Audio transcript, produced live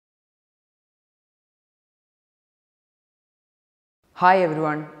Hi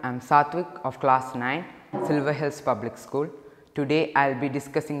everyone, I am Satvik of class 9, Silver Hills Public School. Today I will be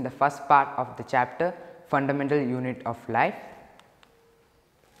discussing the first part of the chapter Fundamental Unit of Life.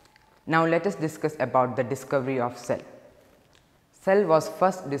 Now let us discuss about the discovery of cell. Cell was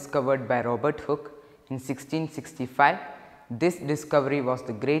first discovered by Robert Hooke in 1665. This discovery was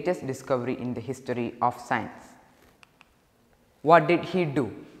the greatest discovery in the history of science. What did he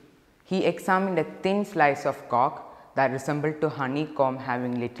do? He examined a thin slice of cork that resembled to honeycomb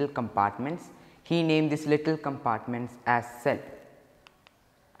having little compartments. He named these little compartments as cell.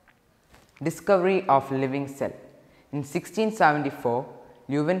 Discovery of living cell. In 1674,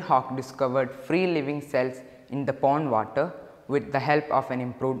 Leeuwenhoek discovered free living cells in the pond water with the help of an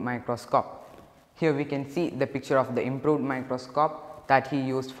improved microscope. Here we can see the picture of the improved microscope that he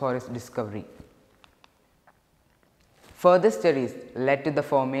used for his discovery. Further studies led to the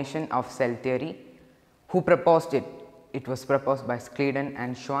formation of cell theory. Who proposed it? It was proposed by 𝓕𝓷𝓲𝓽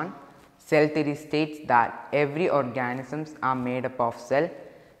and Schwann. Cell theory states that every organisms are made up of cell.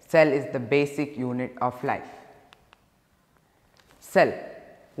 Cell is the basic unit of life. Cell.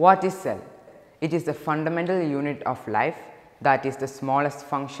 What is cell? It is the fundamental unit of life, that is the smallest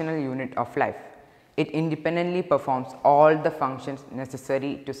functional unit of life. It independently performs all the functions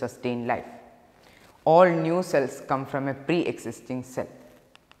necessary to sustain life. All new cells come from a pre-existing cell.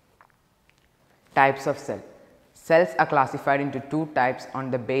 Types of cell. Cells are classified into two types on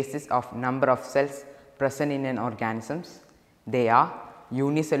the basis of number of cells present in an organism. They are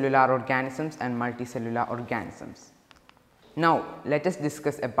unicellular organisms and multicellular organisms. Now let us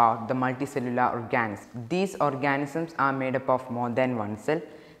discuss about the multicellular organisms. These organisms are made up of more than one cell.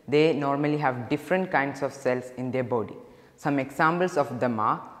 They normally have different kinds of cells in their body. Some examples of them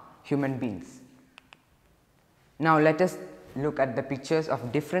are human beings. Now let us look at the pictures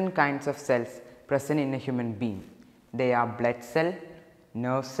of different kinds of cells present in a human being. They are blood cell,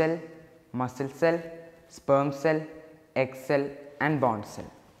 nerve cell, muscle cell, sperm cell, egg cell and bone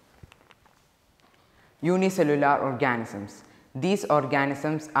cell. Unicellular organisms. These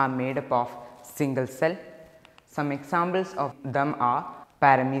organisms are made up of single cell. Some examples of them are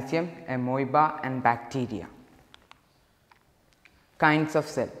paramecium, amoeba and bacteria. Kinds of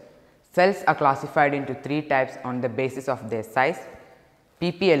cell. Cells are classified into three types on the basis of their size.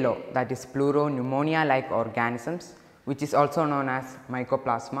 PPLO, that is pleuropneumonia like organisms, which is also known as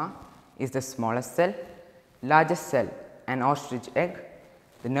mycoplasma, is the smallest cell. Largest cell, an ostrich egg.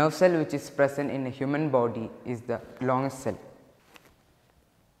 The nerve cell which is present in a human body is the longest cell.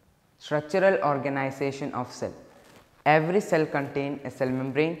 Structural organization of cell. Every cell contains a cell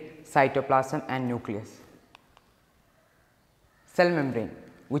membrane, cytoplasm and nucleus. Cell membrane,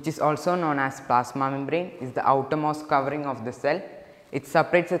 which is also known as plasma membrane, is the outermost covering of the cell. It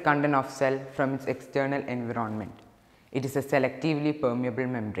separates the content of cell from its external environment. It is a selectively permeable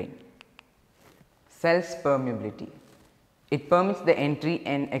membrane. Cell's permeability. It permits the entry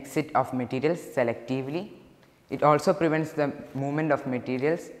and exit of materials selectively. It also prevents the movement of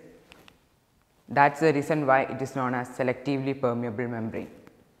materials. That is the reason why it is known as selectively permeable membrane.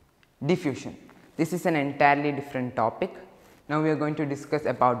 Diffusion. This is an entirely different topic. Now we are going to discuss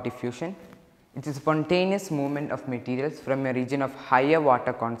about diffusion. It is spontaneous movement of materials from a region of higher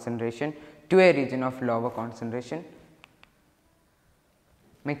water concentration to a region of lower concentration.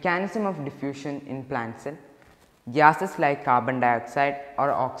 Mechanism of diffusion in plant cell. Gases like carbon dioxide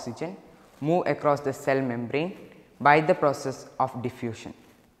or oxygen move across the cell membrane by the process of diffusion.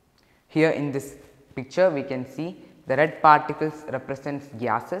 Here in this picture we can see the red particles represents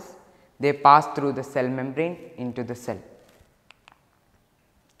gases. They pass through the cell membrane into the cell.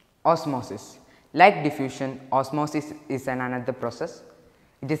 Osmosis. Like diffusion, osmosis is another process.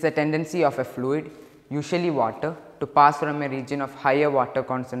 It is a tendency of a fluid, usually water, to pass from a region of higher water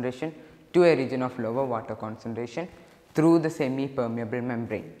concentration to a region of lower water concentration through the semi-permeable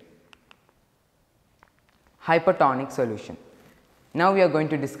membrane. Hypertonic solution. Now we are going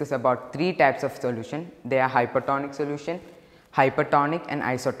to discuss about three types of solution. They are hypertonic solution, hypertonic and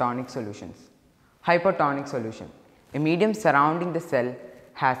isotonic solutions. Hypertonic solution. A medium surrounding the cell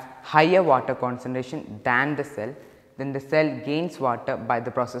has higher water concentration than the cell, then the cell gains water by the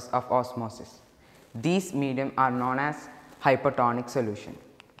process of osmosis. These medium are known as hypertonic solution.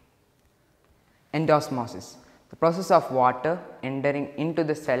 Endosmosis. The process of water entering into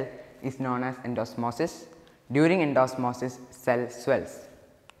the cell is known as endosmosis. During endosmosis, cell swells.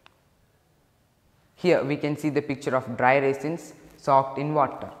 Here we can see the picture of dry raisins soaked in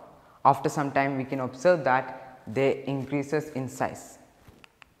water. After some time we can observe that they increases in size.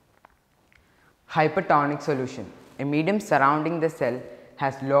 Hypertonic solution. A medium surrounding the cell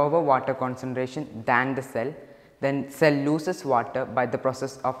has lower water concentration than the cell, then cell loses water by the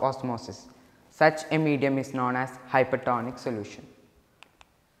process of osmosis. Such a medium is known as hypertonic solution.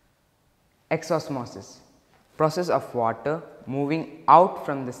 Exosmosis, process of water moving out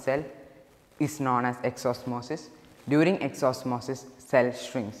from the cell, is known as exosmosis. During exosmosis, cell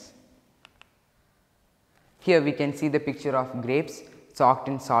shrinks. Here we can see the picture of grapes soaked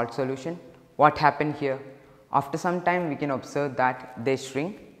in salt solution. What happened here? After some time we can observe that they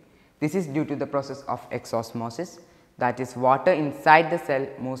shrink. This is due to the process of exosmosis, that is, water inside the cell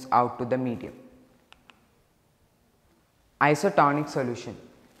moves out to the medium. Isotonic solution,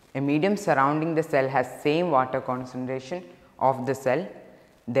 a medium surrounding the cell has same water concentration of the cell,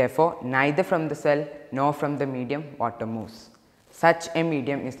 therefore neither from the cell nor from the medium water moves. Such a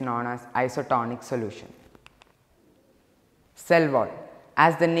medium is known as isotonic solution. Cell wall,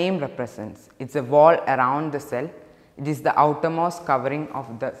 as the name represents, it is a wall around the cell. It is the outermost covering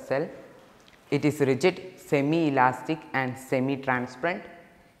of the cell. It is rigid, semi-elastic and semi-transparent.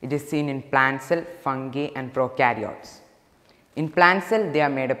 It is seen in plant cell, fungi and prokaryotes. In plant cell, they are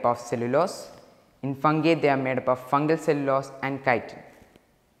made up of cellulose. In fungi, they are made up of fungal cellulose and chitin.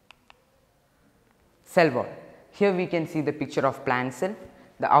 Cell wall. Here we can see the picture of plant cell.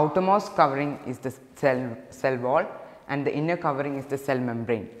 The outermost covering is the cell wall and the inner covering is the cell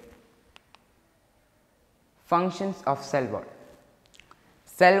membrane. Functions of cell wall.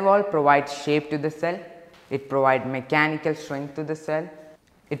 Cell wall provides shape to the cell. It provides mechanical strength to the cell.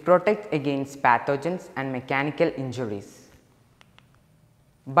 It protects against pathogens and mechanical injuries.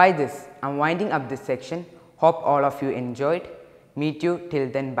 By this, I am winding up this section. Hope all of you enjoyed. Meet you till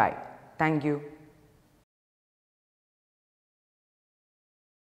then. Bye. Thank you.